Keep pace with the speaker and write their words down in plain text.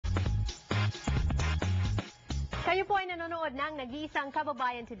Kayo po ay nanonood ng Nag-iisang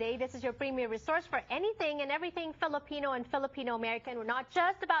Kababayan today. This is your premier resource for anything and everything Filipino and Filipino-American. We're not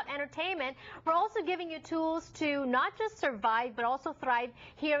just about entertainment. We're also giving you tools to not just survive, but also thrive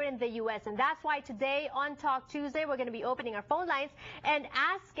here in the U.S. And that's why today on Talk Tuesday, we're going to be opening our phone lines and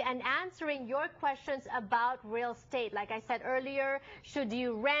answering your questions about real estate. Like I said earlier, should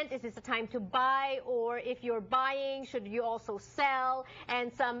you rent? Is this the time to buy? Or if you're buying, should you also sell?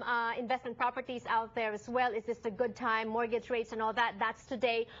 And some investment properties out there as well. Is this the good time, mortgage rates and all that? That's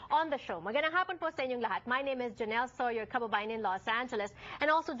today on the show. Magandang hapon po sa inyong lahat. My name is Janelle Sawyer, Kababayan in Los Angeles.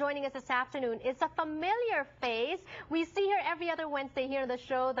 And also joining us this afternoon is a familiar face. We see her every other Wednesday here on the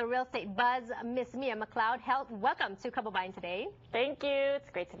show, the Real Estate Buzz, Miss Mia McLeod. Welcome to Kababayan today. Thank you.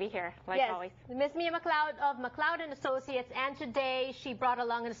 It's great to be here, like always. Miss Mia McLeod of McLeod & Associates, and today she brought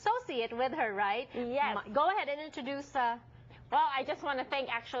along an associate with her, right? Yes. Go ahead and introduce Well, I just want to thank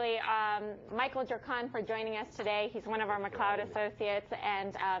actually Michael Jerkan for joining us today. He's one of our McLeod associates,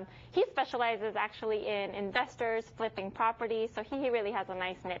 and he specializes actually in investors flipping properties. So he really has a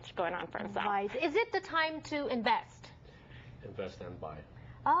nice niche going on for himself. Right. Is it the time to invest? Invest and buy.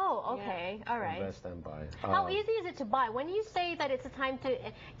 Oh, okay. Yeah. All right. Invest and buy. How easy is it to buy? When you say that it's a time to,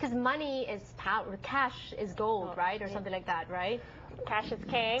 because money is power, cash is gold, right? Or something like that, right? Cash is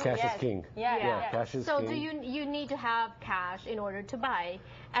king. Cash is king. Yeah. Cash is so king. do you need to have cash in order to buy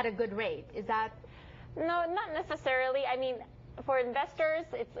at a good rate? Is that? No, not necessarily. I mean, for investors,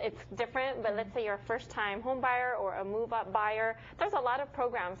 it's different, but let's say you're a first-time home buyer or a move-up buyer, there's a lot of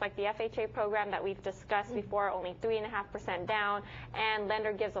programs like the FHA program that we've discussed before, only 3.5% down, and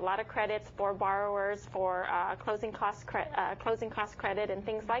lender gives a lot of credits for borrowers for closing cost credit and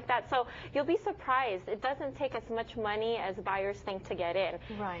things like that. So you'll be surprised. It doesn't take as much money as buyers think to get in.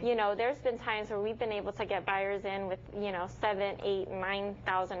 Right. You know, there's been times where we've been able to get buyers in with, you know, $7,000, $8,000,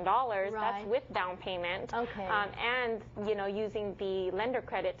 $9,000. Right. That's with down payment. Okay. And, you know, using the lender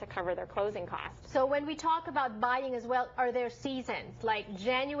credit to cover their closing costs. So when we talk about buying as well, are there seasons? Like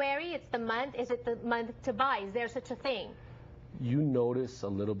January, it's the month. Is it the month to buy? Is there such a thing? You notice a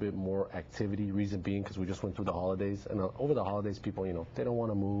little bit more activity, reason being because we just went through the holidays, and over the holidays people, you know, they don't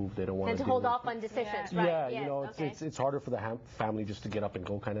want to move, they don't want to hold off on decisions, right? Yeah, yes, you know, okay. it's harder for the family just to get up and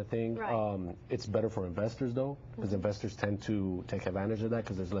go kind of thing. Right. It's better for investors though, because investors tend to take advantage of that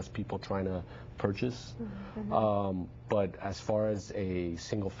because there's less people trying to purchase. But as far as a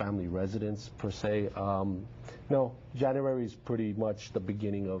single family residence per se, no, January is pretty much the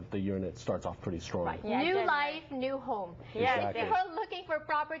beginning of the year and it starts off pretty strong. Right. Yeah, New January. life, new home. Yeah, Exactly. If you're looking for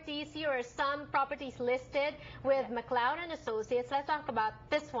properties, here are some properties listed with McLeod & Associates. Let's talk about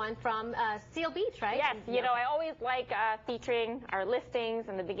this one from Seal Beach, right? Yes, you know, I always like featuring our listings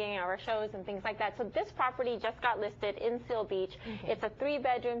in the beginning of our shows and things like that. So this property just got listed in Seal Beach. Okay. It's a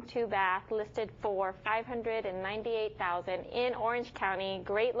 3-bedroom, 2-bath, listed for $598,000 in Orange County.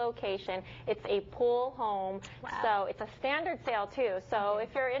 Great location. It's a pool home. Wow. So it's a standard sale too. So if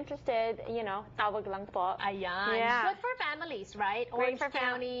you're interested, you know, tawag lang po. Ayan. Yeah. Good for families, right? Great Orange for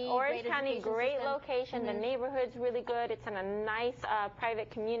County. Orange great County, education great system. location. The neighborhood's really good. It's in a nice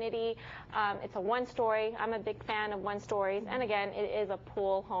private community. It's a 1-story. I'm a big fan of 1-stories. And again, it is a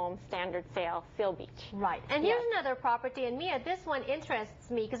pool home, standard sale, Seal Beach. Right. And here's another property. And Mia, this one interests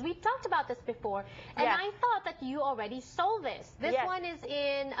me because we talked about this before. And I thought that you already sold this. This one is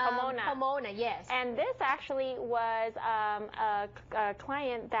in Pomona, yes. And this actually was a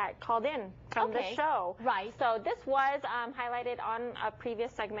client that called in from the show. Right. So this was highlighted on a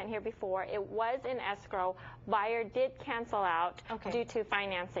previous segment here before. It was in escrow. Buyer did cancel out due to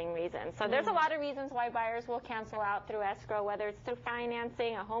financing reasons. So there's a lot of reasons why buyers will cancel out through escrow, whether it's through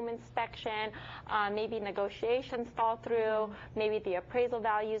financing, a home inspection, maybe negotiations fall through, maybe the appraisal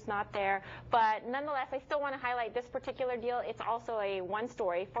value is not there. But nonetheless, I still want to highlight this particular deal. It's also a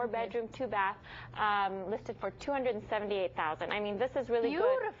 1-story, 4-bedroom, 2-bath, listed for $278,000. I mean, this is really good.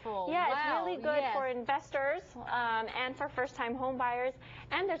 Beautiful. Yeah, wow. it's really good for investors and for first-time home buyers.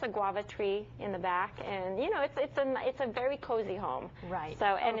 And there's a guava tree in the back, and you know, it's a very cozy home. Right. So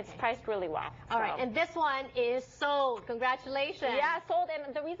and it's priced really well. All right, and this one is sold. Congratulations. Yeah, sold.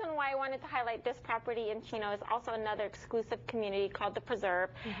 And the reason why I wanted to highlight this property in Chino is also another exclusive community called the Preserve.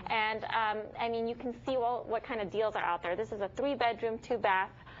 And I mean, you can see what kind of deals are out there. This is a 3-bedroom,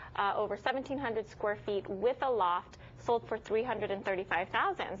 2-bath, over 1,700 square feet with a loft. sold for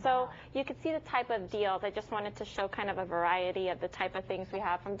 $335,000. So you could see the type of deals. I just wanted to show kind of a variety of the type of things we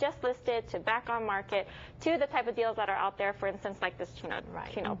have, from just listed to back on market to the type of deals that are out there, for instance, like this Chino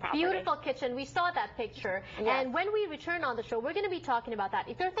property. Beautiful kitchen. We saw that picture. Yes. And when we return on the show, we're going to be talking about that.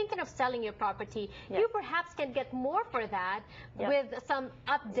 If you're thinking of selling your property, you perhaps can get more for that with some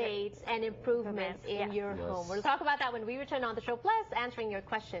updates and improvements in your home. We'll talk about that when we return on the show, plus answering your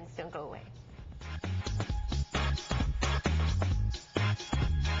questions. Don't go away.